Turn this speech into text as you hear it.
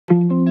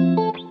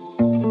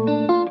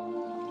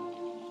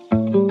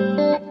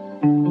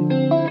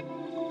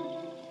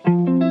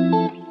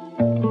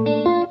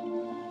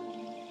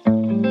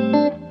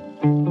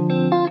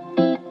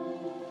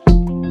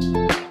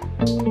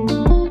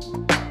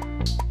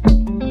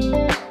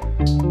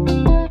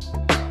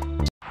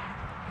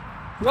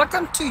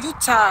Welcome to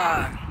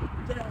Utah.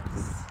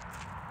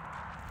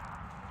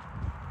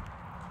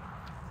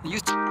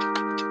 Yes.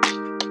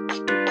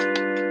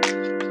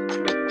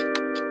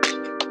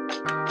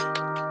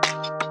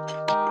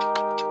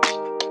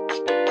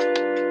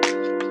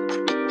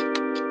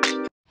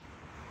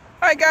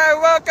 Hi guys,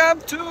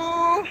 welcome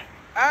to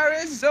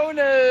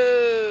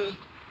Arizona.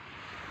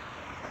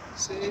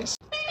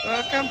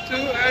 Welcome to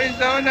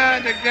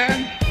Arizona, the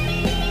Grand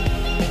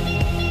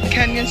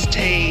Canyon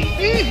State.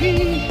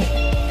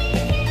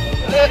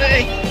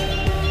 Hey.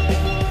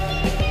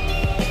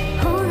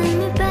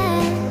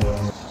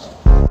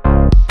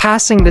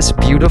 Passing this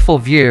beautiful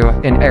view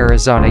in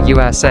Arizona,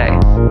 USA.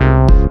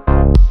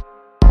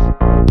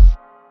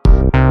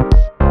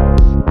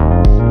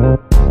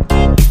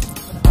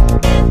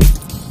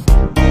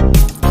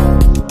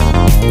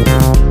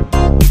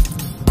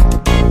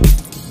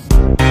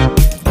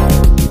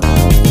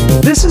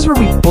 This is where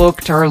we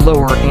booked our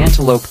lower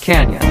Antelope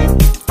Canyon.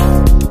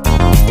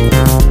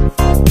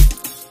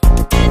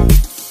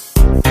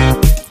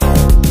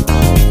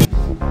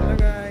 Hello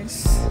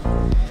guys,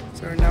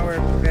 so now we're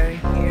preparing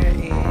here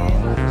in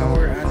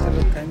lower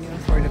Antelope Canyon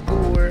for the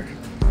tour.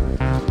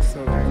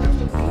 So we're now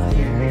booking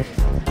here.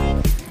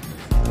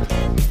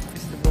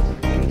 This is the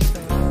booking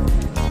location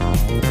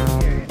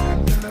here in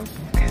Antelope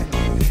Canyon.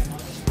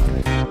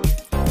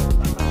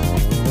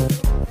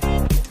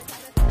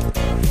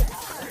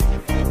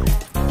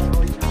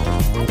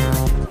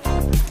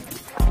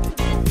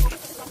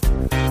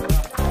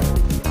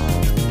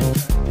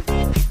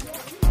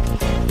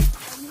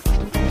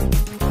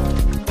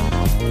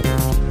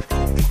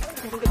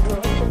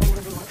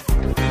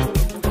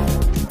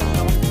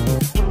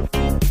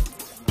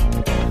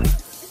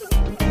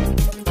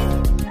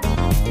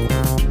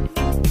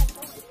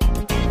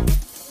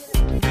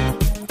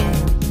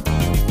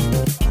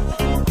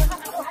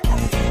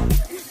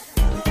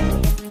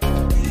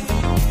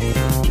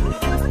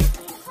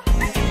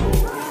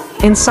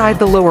 Inside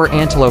the lower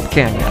Antelope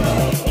Canyon.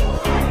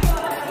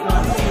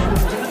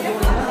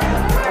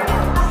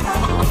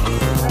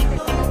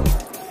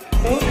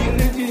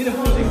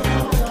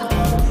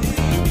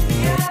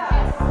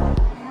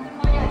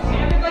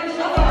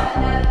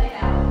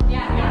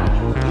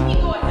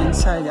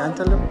 Inside the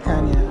Antelope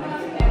Canyon.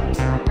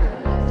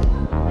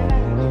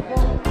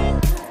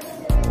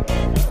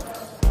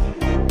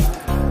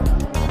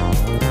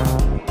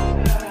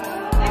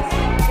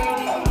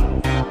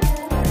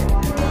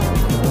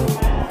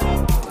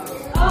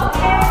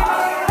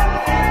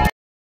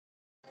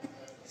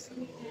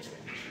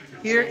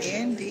 Here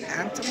in the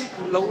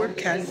Antelope Lower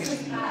Canyon.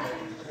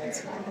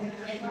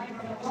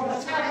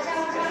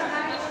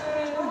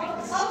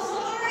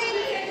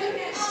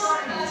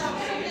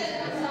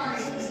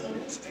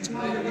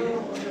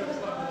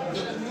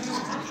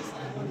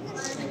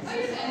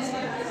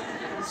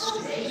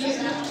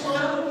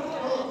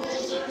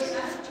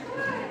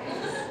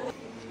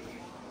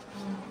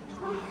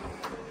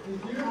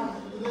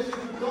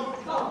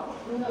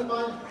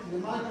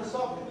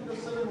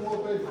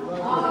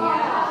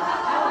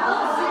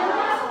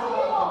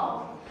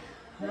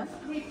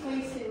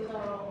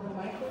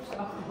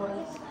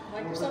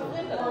 Microsoft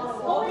Windows.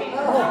 Okay.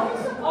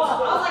 Oh, I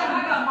was like,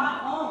 I got my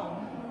own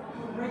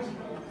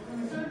original.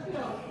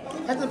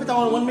 Kahit napit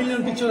ako 1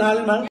 million picture na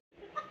halin, man.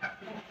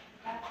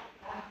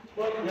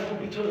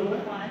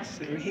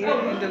 So we're here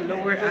in the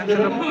lower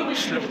Antelope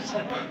slopes.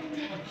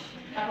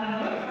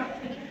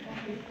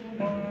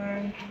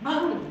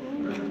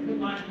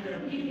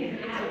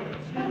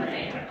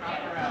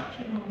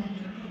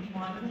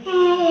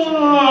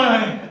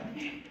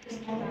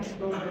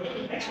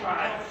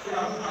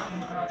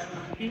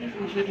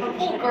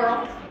 Oh,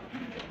 girl.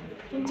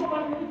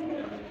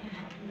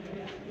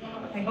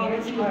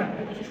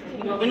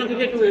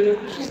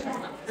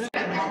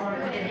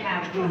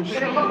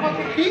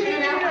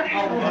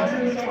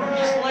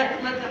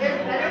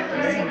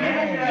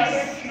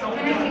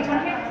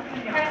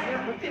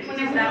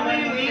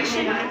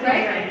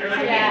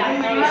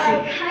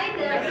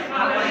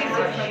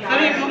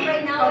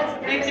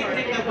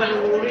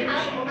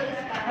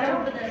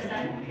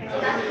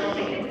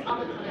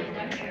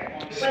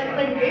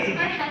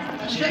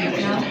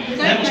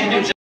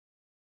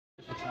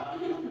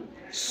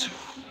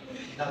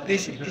 So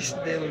this is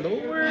the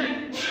lower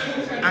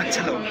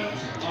Antelope.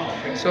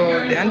 So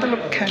the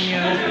Antelope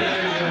Canyon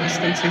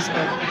consists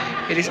of,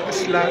 it is a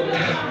slot.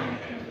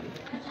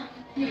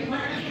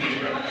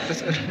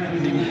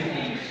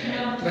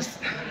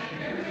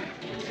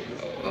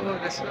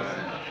 That's a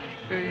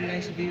very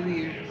nice view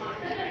here.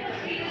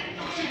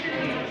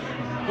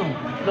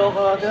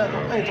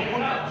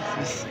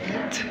 This is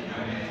it.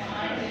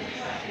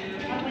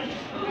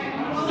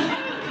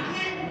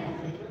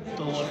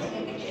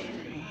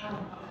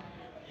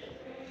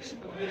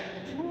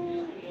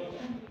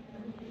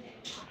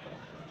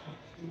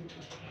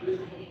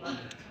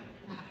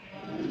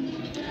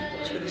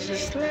 So this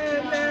is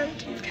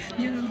Antelope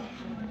Canyon.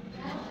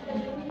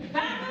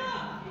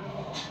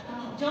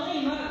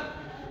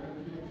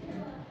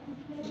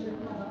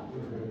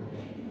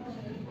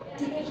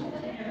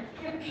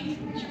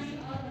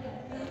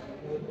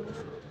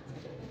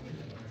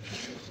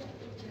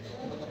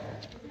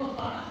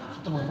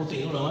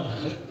 puti naman.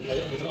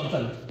 Ito ang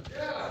tal.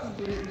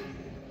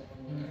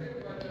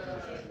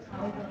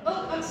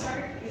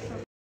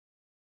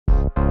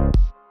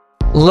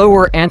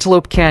 Lower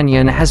Antelope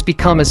Canyon has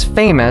become as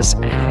famous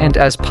and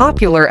as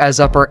popular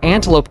as Upper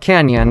Antelope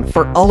Canyon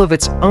for all of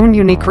its own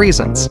unique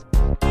reasons.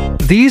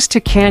 These two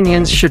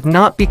canyons should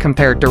not be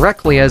compared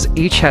directly as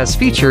each has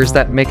features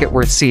that make it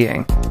worth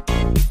seeing.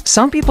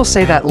 Some people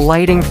say that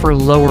lighting for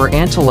Lower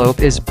Antelope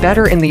is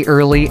better in the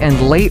early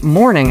and late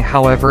morning,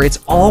 however, it's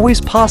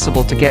always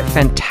possible to get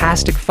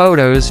fantastic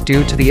photos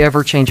due to the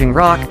ever-changing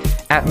rock,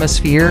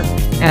 atmosphere,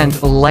 and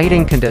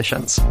lighting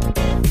conditions.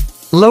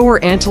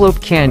 Lower Antelope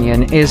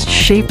Canyon is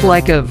shaped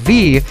like a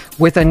V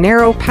with a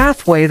narrow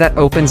pathway that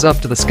opens up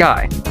to the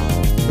sky,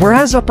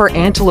 whereas Upper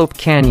Antelope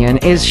Canyon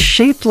is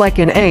shaped like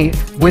an A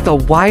with a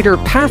wider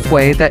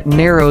pathway that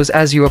narrows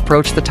as you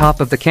approach the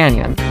top of the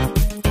canyon.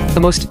 The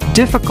most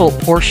difficult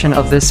portion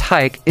of this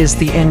hike is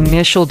the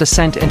initial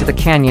descent into the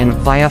canyon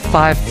via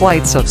 5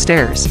 flights of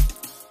stairs.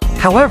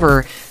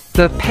 However,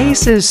 the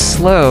pace is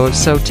slow,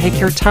 so take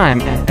your time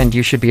and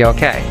you should be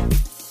okay.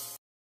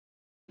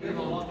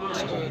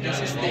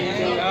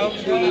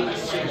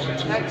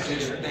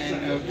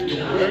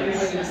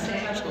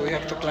 So we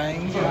have to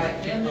climb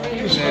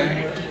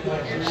there.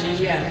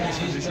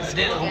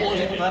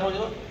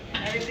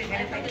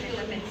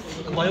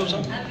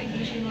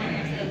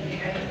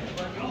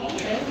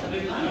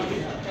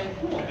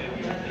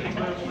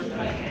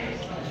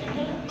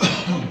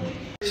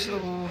 So,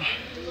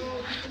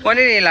 what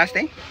did it last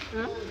day?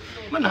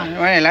 Mana?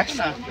 What did it last?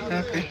 Mana?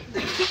 Okay.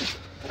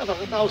 Ito,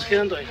 taos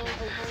kaya nito eh.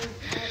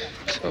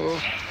 So,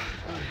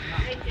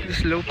 the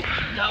slope.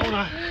 Dao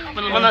na.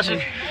 Mana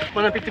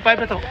 55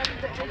 na to.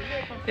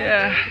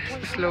 Yeah,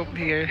 the slope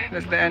here.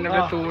 That's the end of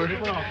the tour.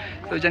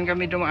 So, dyan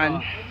kami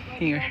dumaan.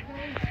 Here.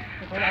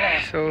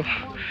 So,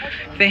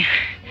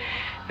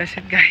 that's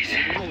it guys.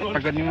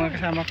 Pagod yung mga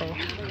kasama ko.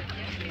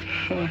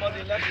 So,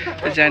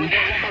 dyan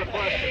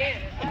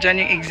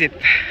yung exit.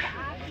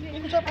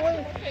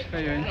 So,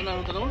 yun.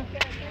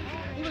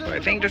 So, I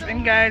think that's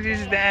it guys.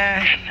 This is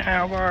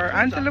our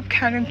Antelope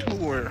Canyon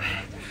tour.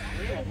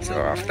 So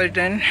after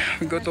then,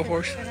 we go to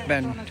Horseshoe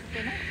Bend.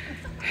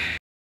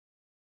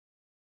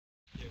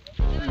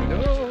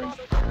 Hello.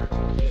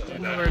 So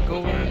now we're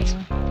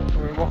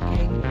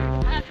walking.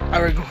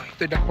 We're going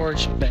to the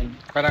Horseshoe Bend.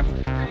 Parang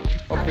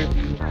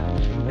overview.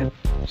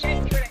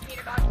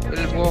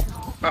 We'll walk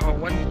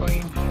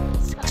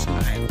 1.6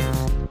 miles.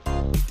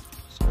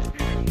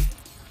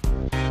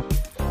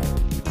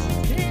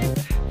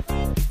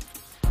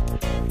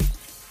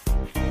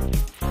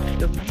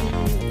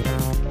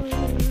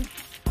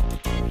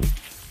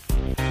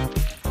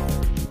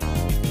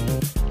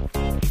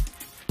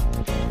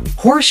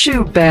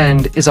 Horseshoe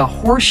Bend is a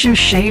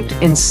horseshoe-shaped,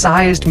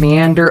 incised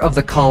meander of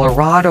the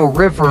Colorado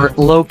River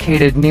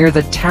located near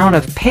the town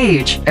of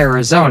Page,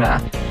 Arizona,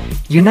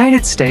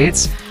 United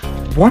States,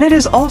 when it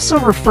is also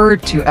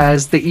referred to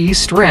as the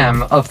East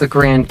Rim of the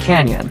Grand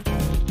Canyon.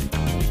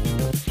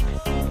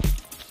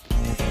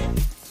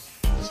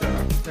 So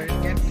after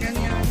Grand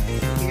Canyon,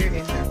 here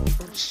in the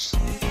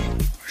Horseshoe Bend.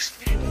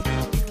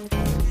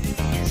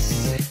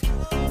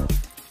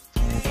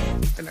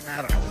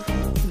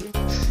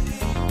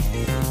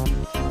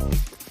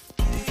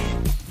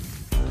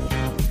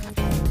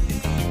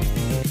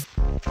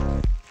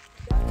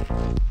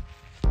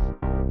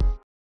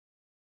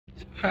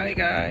 Hi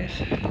guys,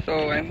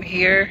 so I'm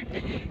here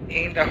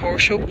in the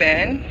Horseshoe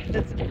Bend,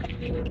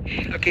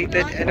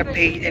 located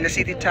in a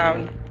city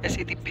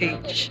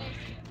Page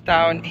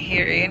town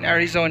here in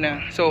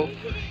Arizona. So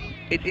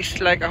it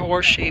is like a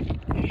horse shape.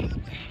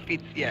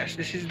 Yes,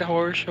 this is the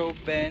Horseshoe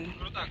Bend.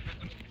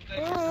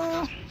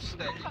 Oh,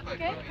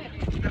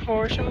 the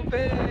Horseshoe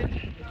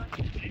Bend.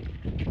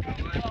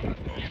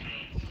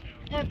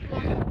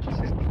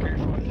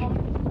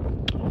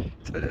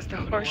 So that's the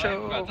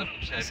horseshoe,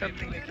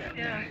 something like that.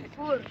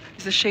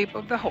 It's the shape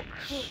of the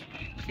horse,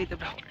 feet of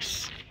the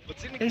horse.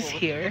 It's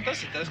here,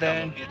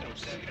 then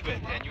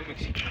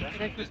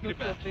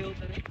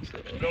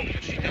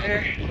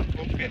there.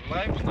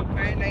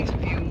 Very nice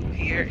view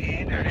here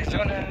in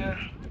Arizona.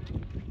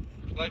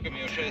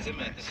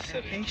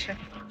 Asia.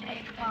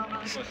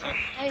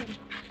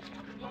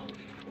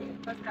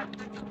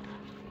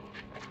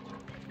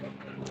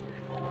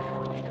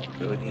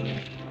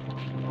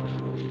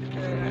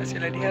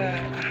 Sila dia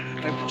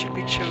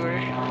nag-picture.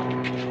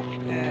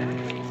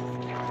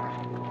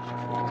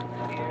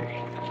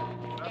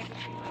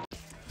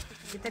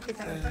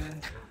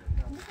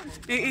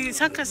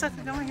 Saka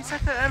kami,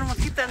 saka ano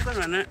makita ko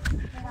na.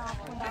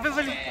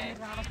 Ibabalik.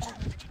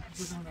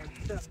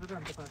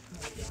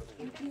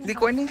 Di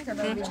ko ani ka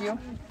na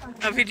video.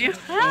 A video?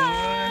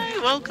 Hi,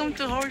 welcome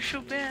to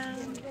Horseshoe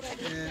Bend.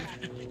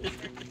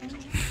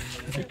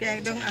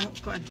 Kaya dong ang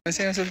kuan.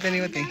 Kasi nasultan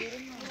ni Uti.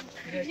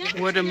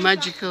 What a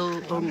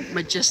magical or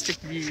majestic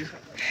view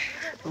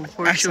of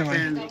Horseshoe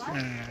Bend.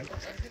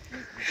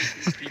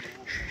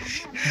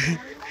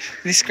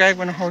 Describe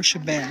on a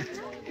Horseshoe Bend.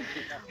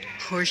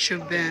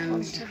 Horseshoe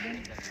Bend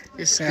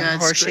is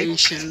God's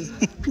creation.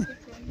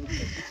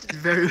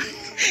 Very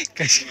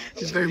Kasi,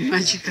 It's very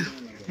magical.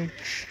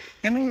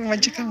 anong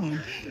magical mo?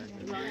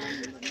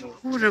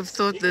 Who would have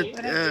thought that,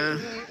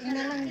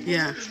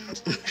 yeah,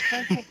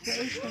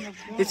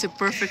 it's a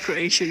perfect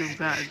creation of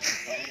God.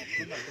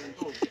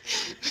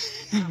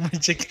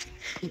 Magic.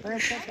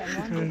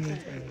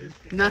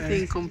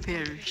 Nothing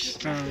compares.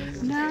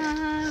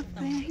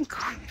 Nothing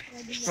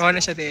compares. Oo na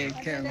siya din.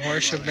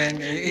 Horseshoe Bend.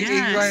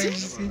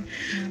 Yes.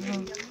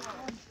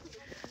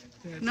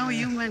 No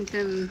human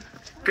can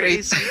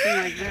create something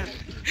like that.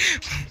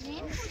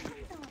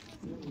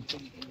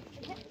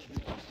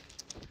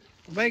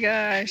 Bye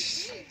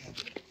guys.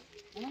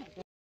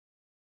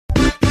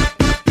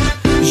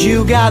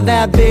 You got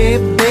that big,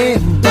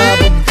 big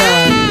bubble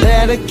butt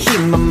that'll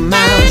keep my